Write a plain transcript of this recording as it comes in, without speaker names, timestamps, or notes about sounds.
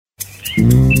Good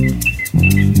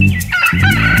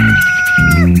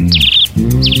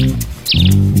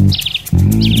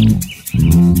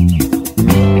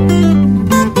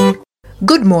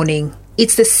morning.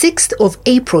 It's the 6th of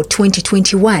April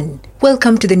 2021.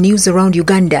 Welcome to the news around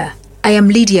Uganda. I am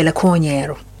Lydia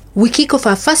Lakonyero. We kick off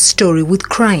our first story with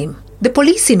crime. The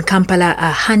police in Kampala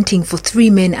are hunting for 3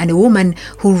 men and a woman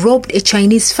who robbed a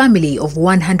Chinese family of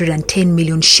 110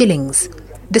 million shillings.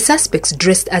 The suspects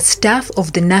dressed as staff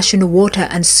of the National Water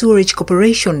and Sewerage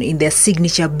Corporation in their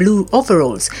signature blue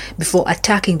overalls before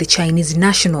attacking the Chinese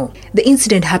national. The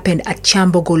incident happened at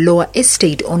Kyambogo Lower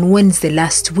Estate on Wednesday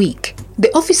last week.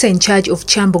 The officer in charge of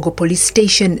Kyambogo Police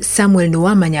Station, Samuel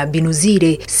Nuwamanya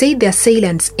Binuzire, said the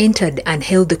assailants entered and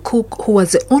held the cook, who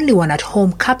was the only one at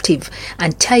home, captive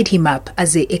and tied him up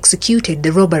as they executed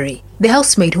the robbery. The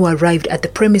housemaid who arrived at the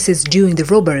premises during the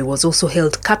robbery was also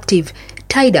held captive,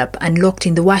 tied up and locked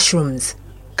in the washrooms.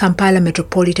 Kampala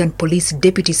Metropolitan Police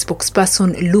Deputy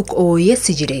Spokesperson Luke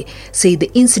Oyesigire said the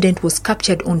incident was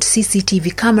captured on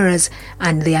CCTV cameras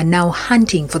and they are now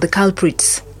hunting for the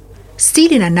culprits.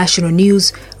 Still in our national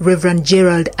news, Reverend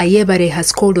Gerald Ayebare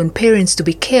has called on parents to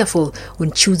be careful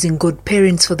when choosing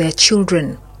godparents for their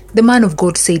children. The man of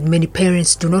God said many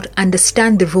parents do not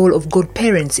understand the role of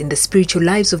godparents in the spiritual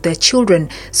lives of their children,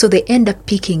 so they end up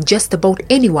picking just about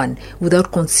anyone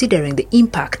without considering the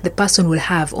impact the person will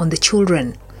have on the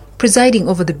children. Presiding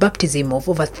over the baptism of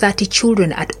over 30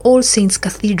 children at All Saints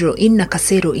Cathedral in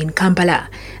Nakasero in Kampala,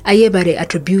 Ayebare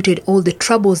attributed all the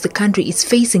troubles the country is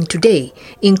facing today,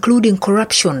 including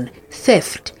corruption,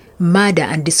 theft, murder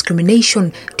and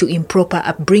discrimination, to improper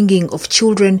upbringing of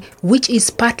children, which is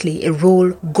partly a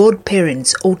role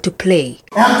godparents ought to play.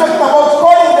 I'm talking about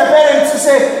calling the parents to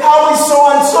say, how is so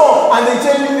and so? And they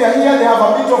tell you they are here, they have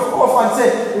a bit of cough and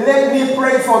say, let me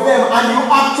pray for them. And you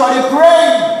actually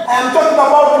pray. I'm talking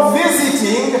about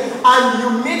visiting and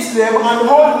you meet them and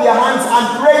hold their hands and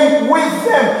pray with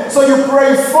them. So you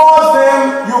pray for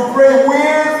them, you pray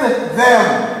with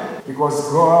them.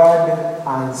 Because God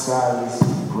answers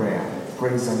prayer.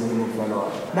 Praise the name of the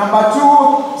Lord. Number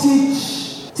 2,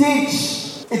 teach.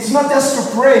 Teach. It's not just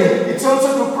to pray, it's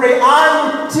also to pray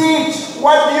and teach.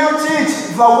 What do you teach?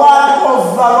 The word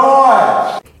of the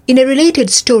Lord. In a related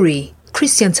story,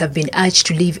 Christians have been urged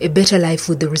to live a better life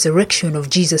with the resurrection of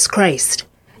Jesus Christ.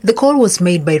 The call was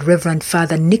made by Reverend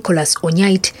Father Nicholas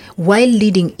Onyait while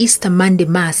leading Easter Monday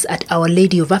Mass at Our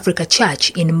Lady of Africa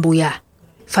Church in Mbuya.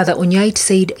 Father Onyait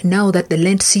said now that the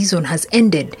Lent season has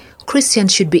ended,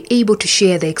 Christians should be able to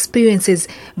share their experiences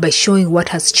by showing what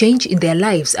has changed in their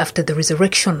lives after the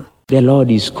resurrection. The Lord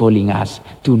is calling us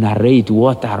to narrate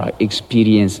what our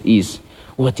experience is.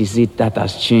 What is it that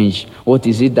has changed? What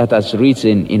is it that has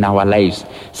risen in our lives,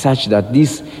 such that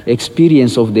this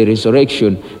experience of the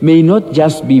resurrection may not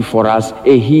just be for us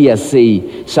a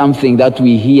hearsay, something that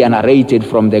we hear narrated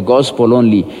from the gospel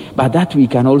only, but that we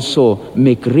can also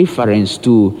make reference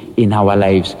to in our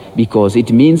lives, because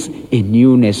it means a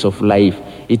newness of life.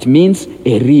 It means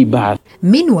a rebirth.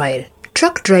 Meanwhile,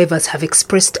 truck drivers have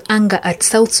expressed anger at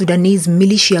South Sudanese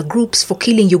militia groups for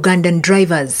killing Ugandan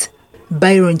drivers.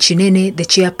 Byron Chinene, the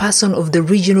chairperson of the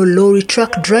regional lorry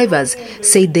truck drivers,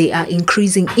 said they are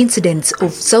increasing incidents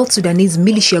of South Sudanese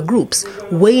militia groups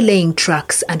waylaying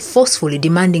trucks and forcefully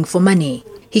demanding for money.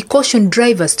 He cautioned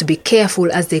drivers to be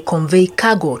careful as they convey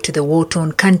cargo to the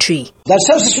war-torn country. That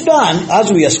South Sudan,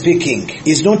 as we are speaking,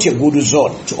 is not a good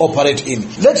zone to operate in.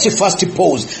 Let's first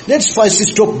pause. Let's first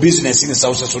stop business in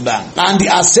South Sudan and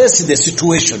assess the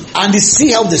situation and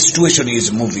see how the situation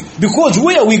is moving. Because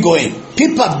where are we going?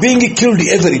 People are being killed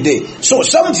every day. So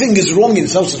something is wrong in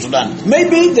South Sudan.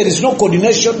 Maybe there is no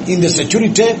coordination in the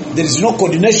security. There is no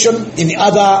coordination in the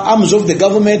other arms of the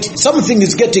government. Something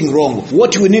is getting wrong.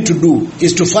 What we need to do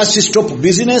is to first stop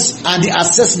business and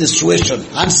assess the situation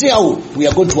and see how we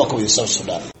are going to work with South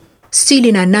Sudan. Still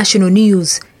in our national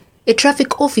news, a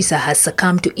traffic officer has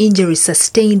succumbed to injuries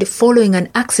sustained following an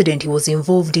accident he was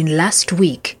involved in last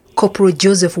week. Corporal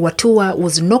Joseph Watua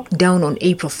was knocked down on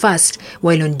April 1st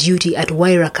while on duty at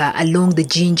Wairaka along the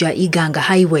Jinja-Iganga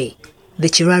highway. The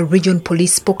Chira Region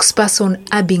Police spokesperson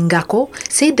Abingako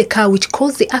said the car which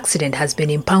caused the accident has been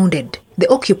impounded. The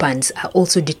occupants are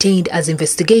also detained as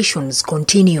investigations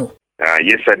continue.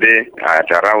 Yesterday at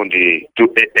around 2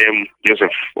 a.m.,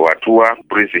 Joseph Watua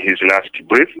breathed his last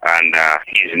breath and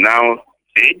he is now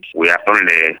said, we are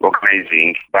only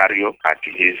organizing burial at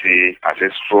his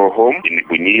ancestral home in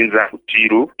Bunyinza,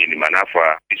 Utiru, in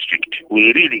Manafa district.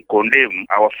 We really condemn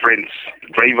our friends,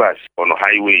 drivers on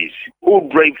highways, who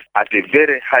drive at a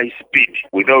very high speed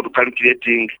without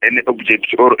calculating any object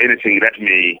or anything that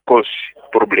may cause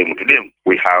problem to them.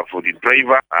 We have the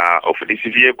driver of this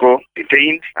vehicle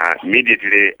detained.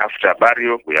 Immediately after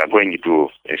burial, we are going to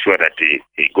ensure that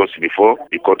he goes before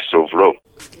the courts of law.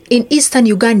 In eastern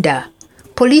Uganda,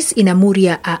 police in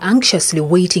Amuria are anxiously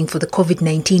waiting for the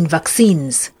COVID-19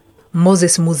 vaccines.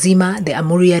 Moses Muzima, the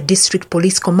Amuria District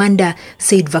Police Commander,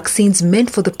 said vaccines meant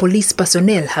for the police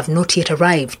personnel have not yet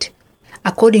arrived.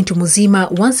 According to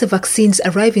Muzima, once the vaccines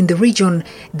arrive in the region,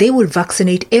 they will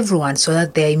vaccinate everyone so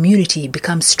that their immunity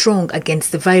becomes strong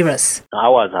against the virus.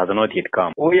 Ours has not yet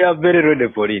come. We are very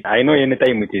ready for it. I know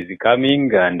anytime it is coming,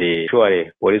 and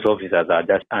surely police officers are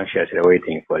just anxiously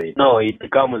waiting for it. No, it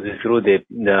comes through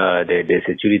the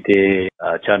security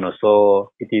channel.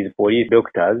 So it is police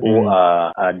doctors who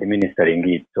are administering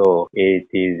it. So it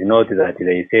is not that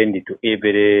they send it to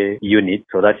every unit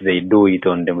so that they do it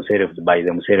on themselves by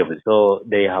themselves. So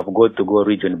they have got to go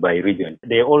region by region.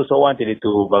 They also wanted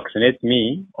to vaccinate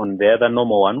me on the other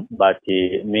normal one, but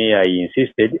me, I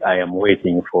insisted I am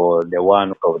waiting for the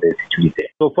one of the security.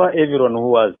 So far, everyone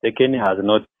who has taken has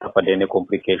not suffered any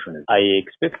complications. I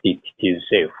expect it is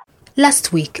safe.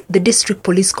 Last week, the District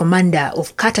Police Commander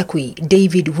of Katakwi,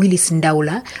 David Willis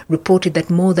Ndaula, reported that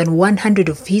more than 100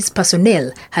 of his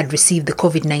personnel had received the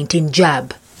COVID-19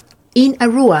 jab. In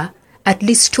Arua, at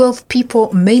least 12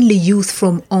 people, mainly youth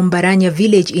from Ombaranya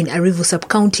village in Arivu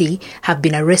sub-county, have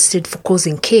been arrested for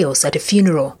causing chaos at a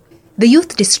funeral. The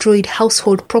youth destroyed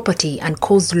household property and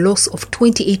caused loss of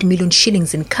 28 million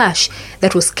shillings in cash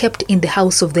that was kept in the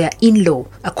house of their in-law,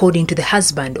 according to the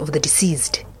husband of the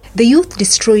deceased. The youth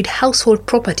destroyed household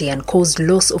property and caused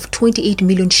loss of 28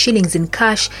 million shillings in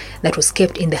cash that was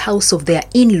kept in the house of their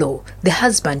in-law, the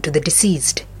husband to the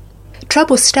deceased.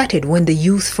 Trouble started when the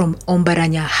youth from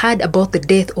Ombaranya heard about the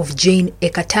death of Jane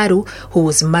Ekataru, who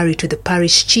was married to the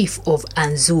parish chief of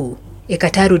Anzu.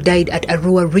 Ekataru died at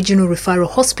Arua Regional Referral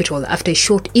Hospital after a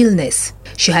short illness.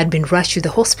 She had been rushed to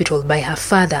the hospital by her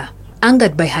father.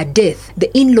 Angered by her death,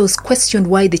 the in-laws questioned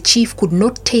why the chief could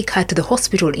not take her to the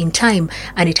hospital in time,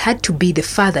 and it had to be the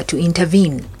father to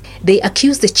intervene. They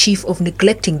accused the chief of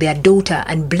neglecting their daughter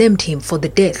and blamed him for the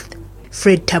death.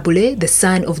 Fred Tabule, the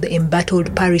son of the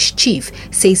embattled parish chief,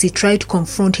 says he tried to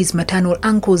confront his maternal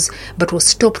uncles but was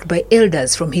stopped by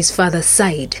elders from his father's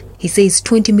side. He says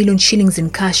 20 million shillings in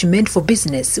cash meant for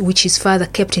business, which his father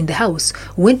kept in the house,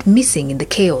 went missing in the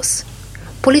chaos.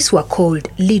 Police were called,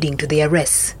 leading to the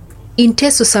arrests. In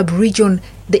Teso sub-region,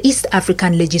 the East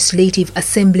African Legislative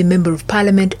Assembly Member of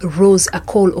Parliament, Rose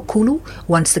Akol Okulu,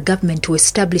 wants the government to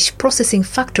establish processing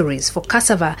factories for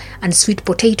cassava and sweet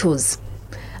potatoes.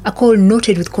 Akol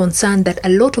noted with concern that a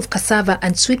lot of cassava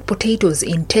and sweet potatoes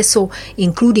in Teso,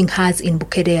 including hers in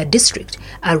Bukedea district,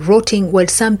 are rotting, while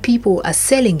some people are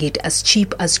selling it as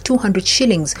cheap as 200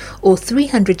 shillings or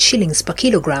 300 shillings per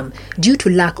kilogram due to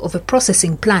lack of a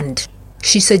processing plant.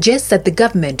 She suggests that the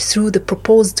government, through the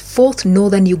proposed 4th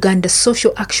Northern Uganda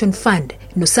Social Action Fund,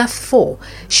 NUSAF 4,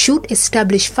 should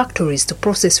establish factories to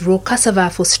process raw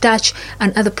cassava for starch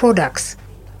and other products.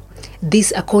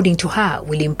 This, according to her,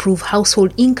 will improve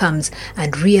household incomes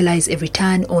and realize a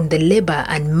return on the labor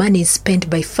and money spent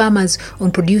by farmers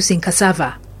on producing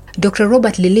cassava. Dr.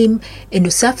 Robert Lilim, a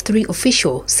NUSAF 3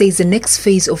 official, says the next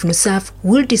phase of NUSAF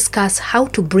will discuss how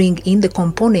to bring in the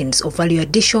components of value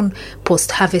addition,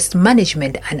 post-harvest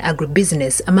management and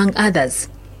agribusiness, among others.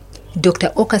 Dr.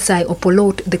 Okasai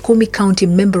Opolot, the Kumi County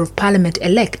Member of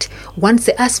Parliament-elect, wants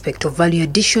the aspect of value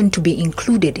addition to be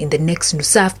included in the next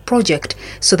NUSAF project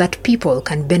so that people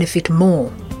can benefit more.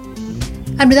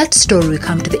 And with that story, we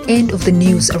come to the end of the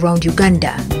news around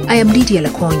Uganda. I am Lydia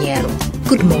Lakonyero.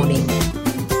 Good morning.